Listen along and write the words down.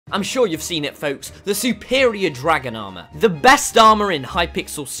I'm sure you've seen it, folks. The superior dragon armor. The best armor in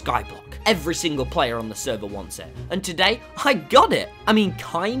hypixel skyblock. Every single player on the server wants it. And today, I got it. I mean,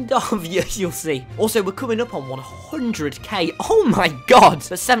 kind of. You'll see. Also, we're coming up on 100k. Oh my god.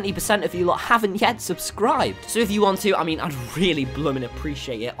 But 70% of you lot haven't yet subscribed. So if you want to, I mean, I'd really blooming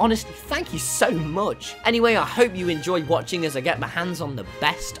appreciate it. Honestly, thank you so much. Anyway, I hope you enjoyed watching as I get my hands on the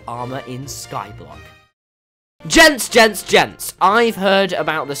best armor in skyblock. Gents, I've heard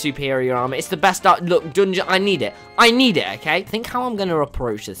about the superior armor. It's the best look, dungeon, I need it, okay? Think how I'm gonna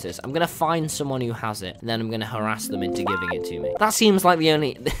approach this is. I'm gonna find someone who has it, and then I'm gonna harass them into giving it to me. That seems like the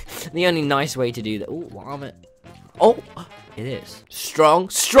only, the only nice way to do that. Ooh, what armor? Oh, it is. Strong?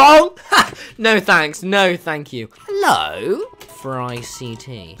 Ha! No thanks, no thank you. Hello? For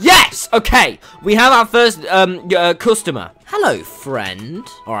ICT. Yes! Okay, we have our first customer. Hello, friend.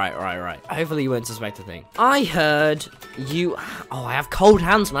 All right. Hopefully you won't suspect a thing. I heard you... Oh, I have cold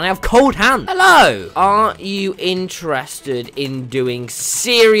hands, man. I have cold hands. Hello. Are you interested in doing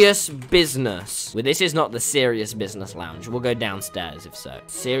serious business? Well, this is not the serious business lounge. We'll go downstairs if so.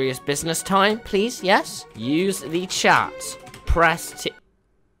 Serious business time, please? Yes? Use the chat. Press T...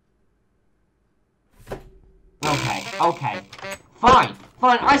 Okay. Fine.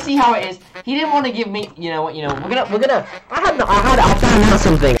 I see how it is. He didn't want to give me. You know what? We're gonna. I'll find out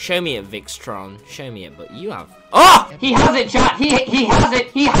something. Show me it, Vixtron. Show me it. But you have. Oh! He has it, chat. He has it.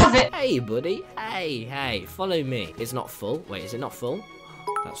 He has it. Hey, buddy. Hey. Follow me. It's not full. Wait, is it not full?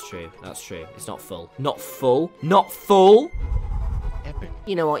 That's true. It's not full. Not full. Epic.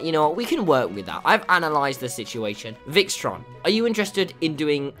 You know what? We can work with that. I've analyzed the situation. Vixtron, are you interested in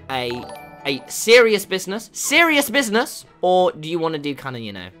doing a serious business, or do you want to do kind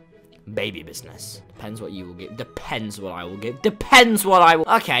of, baby business? Depends what you will get. Depends what I will get. Depends what I will.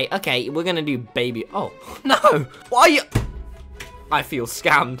 Okay, we're gonna do baby. Oh, no. Why are you? I feel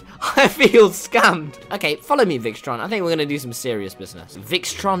scammed. Okay, follow me, Vixtron. I think we're gonna do some serious business.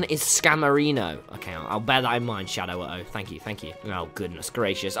 Vixtron is Scammerino. Okay, I'll bear that in mind, Shadow. Thank you. Oh, goodness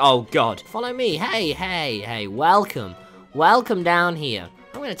gracious. Oh, God. Follow me. Hey. Welcome down here.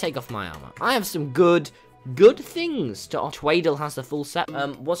 I'm gonna take off my armor. I have some good things to offer. Twaddle has the full set.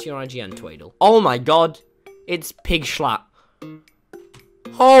 What's your IGN, Twaddle? Oh my god, it's Pig Schlatt.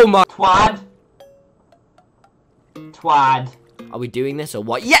 Oh my Twad. Are we doing this or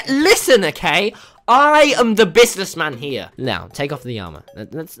what? Yeah, listen, okay. I am the businessman here. Now, take off the armor.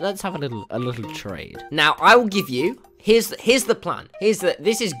 Let's have a little trade. Now, I will give you. Here's the plan. This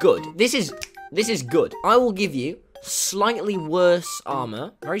is good. This is good. I will give you slightly worse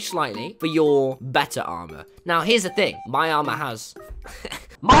armor, very slightly, for your better armor. Now, here's the thing. My armor has...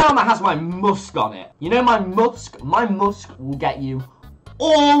 my armor has my musk on it. You know my musk? My musk will get you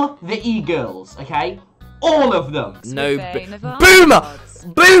all the e-girls, okay? All of them. No,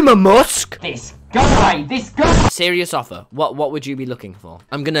 Boomer Musk! This guy! Serious offer. What would you be looking for?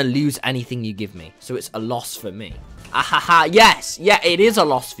 I'm gonna lose anything you give me, so it's a loss for me. Ahaha, yes, yeah, it is a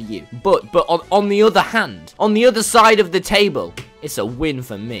loss for you. But on the other hand, on the other side of the table, it's a win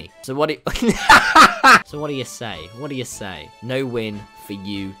for me. So what do you say? No win for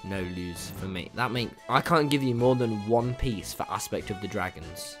you, no lose for me. I can't give you more than one piece for Aspect of the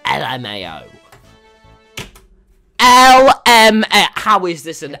Dragons. LMAO. How is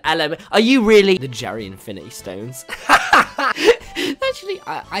this an LM? Are you really the Jerry Infinity Stones? Actually,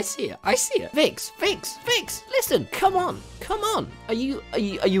 I see it. Vix, listen, come on. Are you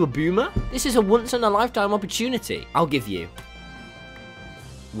a boomer? This is a once in a lifetime opportunity. I'll give you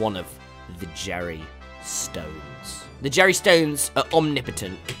one of the Jerry Stones. The Jerry Stones are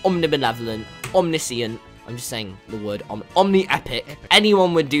omnipotent, omnibenevolent, omniscient. I'm just saying the word omni-epic.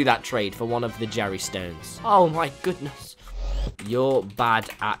 Anyone would do that trade for one of the Jerry Stones. Oh my goodness. You're bad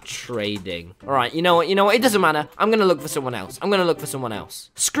at trading. All right, you know what? It doesn't matter. I'm gonna look for someone else.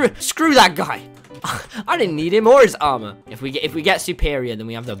 Screw that guy. I didn't need him or his armor. If we get superior, then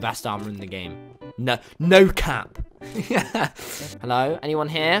we have the best armor in the game. No cap. Hello, anyone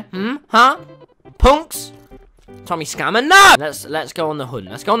here? Huh? Punks? Tommy Scammer? No! Let's go on the hunt.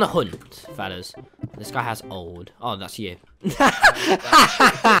 Let's go on the hunt, fellas. This guy has old. Oh, that's you.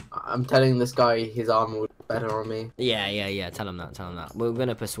 I'm telling this guy his armor would be better on me. Yeah. Tell him that. We're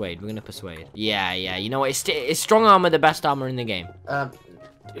gonna persuade. Yeah. You know what? Is strong armor the best armor in the game?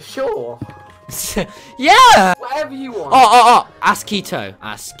 Sure. Yeah! Whatever you want. Oh, ask Keto.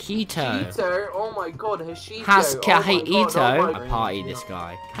 Keto? Oh my god, Hashito. Ito. I party this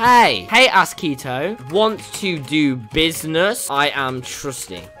guy. Hey, Ask Keto. Want to do business? I am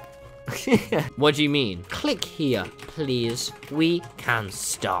trusting. What do you mean? Click here, please. We can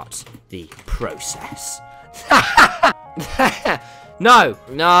start the process. No.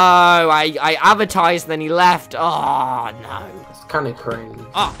 No. I advertised, then he left. Oh, no. It's kind of cringe.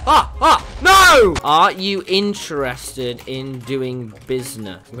 No! Are you interested in doing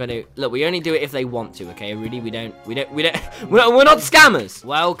business? I'm gonna look. We only do it if they want to. Okay, Rudy. We're not scammers.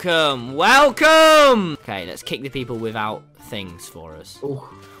 Welcome. Okay, let's kick the people without things for us. Ooh.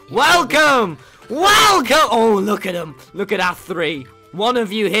 Welcome. Oh, look at them. Look at our 3. One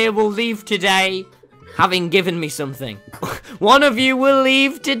of you here will leave today having given me something. One of you will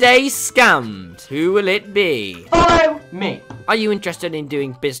leave today scammed. Who will it be? Follow me. Are you interested in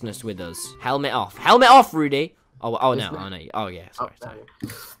doing business with us? Helmet off. Helmet off, Rudy. Oh no. Oh yeah. Sorry.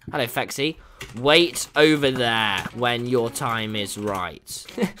 Hello, Fexy. Wait over there when your time is right.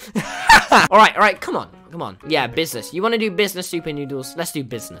 All right. Come on. Yeah, business. You want to do business, Super Noodles? Let's do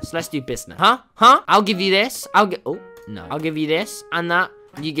business. Huh? I'll give you this. I'll give you this and that.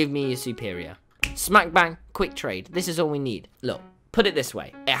 You give me your superior. Smack bang, quick trade. This is all we need. Look, put it this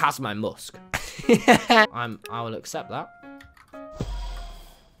way. It has my musk. I will accept that.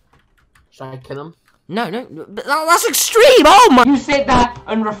 Should I kill him? No, that's extreme. Oh my! You sit there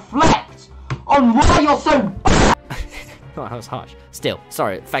and reflect on why you're so bad. Oh, that was harsh. Still,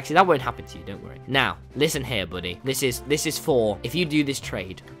 sorry, Fexy, that won't happen to you. Don't worry. Now, listen here, buddy. This is for if you do this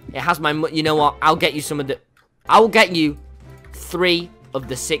trade. It has my. You know what? I'll get you some of the. I will get you 3 of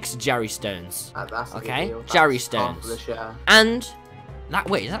the 6 Jerry Stones. That's okay, Jerry Stones. And that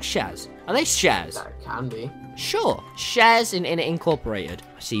wait, is that shares? Are they shares? That can be. Sure, shares in Innit Incorporated.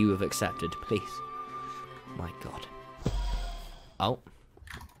 I see you have accepted. Please. My God. Oh.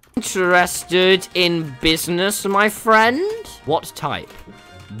 Interested in business, my friend? What type?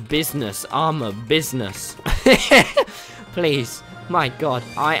 Business, armor, business. Please. My God.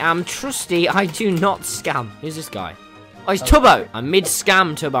 I am trusty. I do not scam. Who's this guy? Oh, he's Tubbo. I'm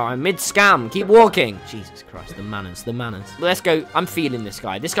mid-scam, Tubbo. I'm mid-scam. Keep walking. Jesus Christ, the manners. Let's go. I'm feeling this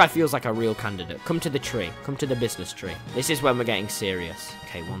guy. This guy feels like a real candidate. Come to the tree. Come to the business tree. This is when we're getting serious.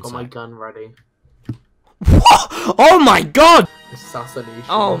 Okay, one Got my gun ready. What? Oh my God! Assassination.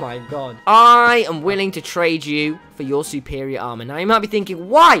 Oh my God. I am willing to trade you for your superior armor. Now you might be thinking,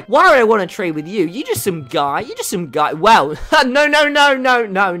 why? Why would I want to trade with you? You're just some guy. Well, no. You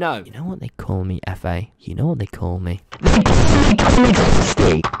know what they call me, FA? You know what they call me?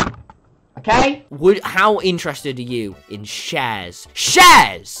 Okay? How interested are you in shares?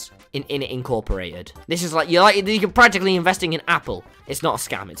 Shares! In Innit Incorporated. This is you're practically investing in Apple. It's not a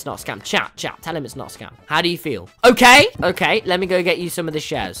scam. Chat. Tell him it's not a scam. How do you feel? Okay. Let me go get you some of the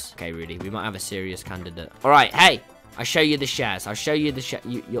shares. Okay, Rudy, we might have a serious candidate. All right, hey, I'll show you the shares.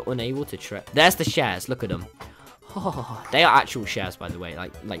 You're unable to trip. There's the shares. Look at them. Oh, they are actual shares, by the way.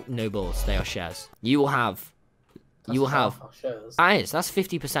 Like no balls. They are shares. You will have. That's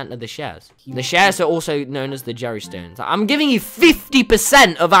 50% of the shares. The shares are also known as the Jerry Stones. I'm giving you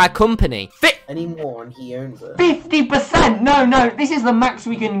 50% of our company. Any more and he owns it. 50%? No. This is the max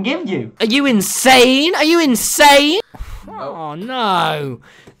we can give you. Are you insane? Oh, no.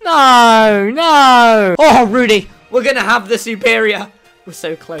 Oh, Rudy, we're gonna have the superior. We're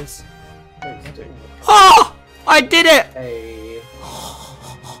so close. Oh, I did it. Hey.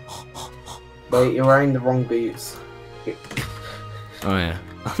 Wait, you're wearing the wrong boots. Oh yeah,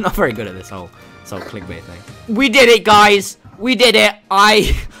 I'm not very good at this whole clickbait thing. We did it, guys. We did it.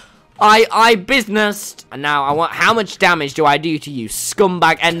 I businessed. And now I want. How much damage do I do to you,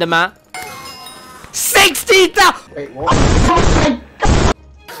 scumbag Enderman? 60,000. Wait, what?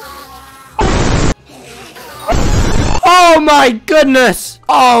 Oh my goodness.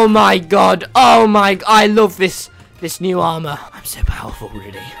 Oh my God. I love this new armor. I'm so powerful,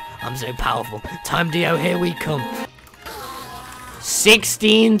 Rudy. I'm so powerful. Time Dio, here we come.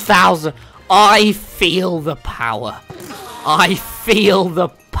 16,000. I feel the power.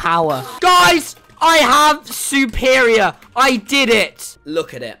 Guys, I have superior. I did it.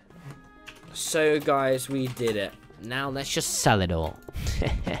 Look at it. So, guys, we did it. Now, let's just sell it all.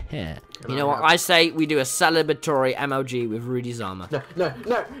 You know what? I say we do a celebratory MLG with Rudy's armor. No.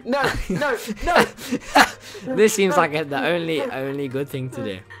 This seems like the only good thing to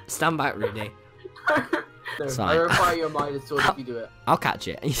do. Stand back, Rudy. No, I require your minus sword if you do it. I'll catch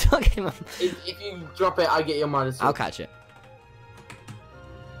it. You still get my... If you drop it, I get your minus sword. I'll catch it.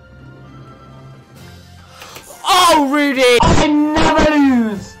 Oh, Rudy! I never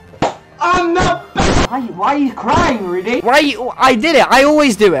lose! I'm the best! Why are you crying, Rudy? I did it. I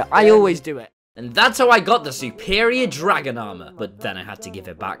always do it. And that's how I got the superior dragon armor, but then I had to give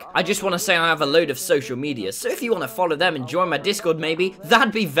it back. I just want to say I have a load of social media, so if you want to follow them and join my Discord maybe,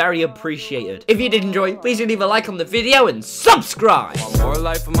 that'd be very appreciated. If you did enjoy, please do leave a like on the video and subscribe! More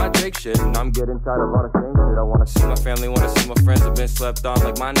life for my Jake shit, and I'm getting tired of a lot of same shit. I wanna see my family, wanna see my friends. I've been slept on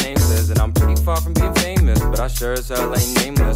like my name says, and I'm pretty far from being famous, but I sure as hell ain't nameless.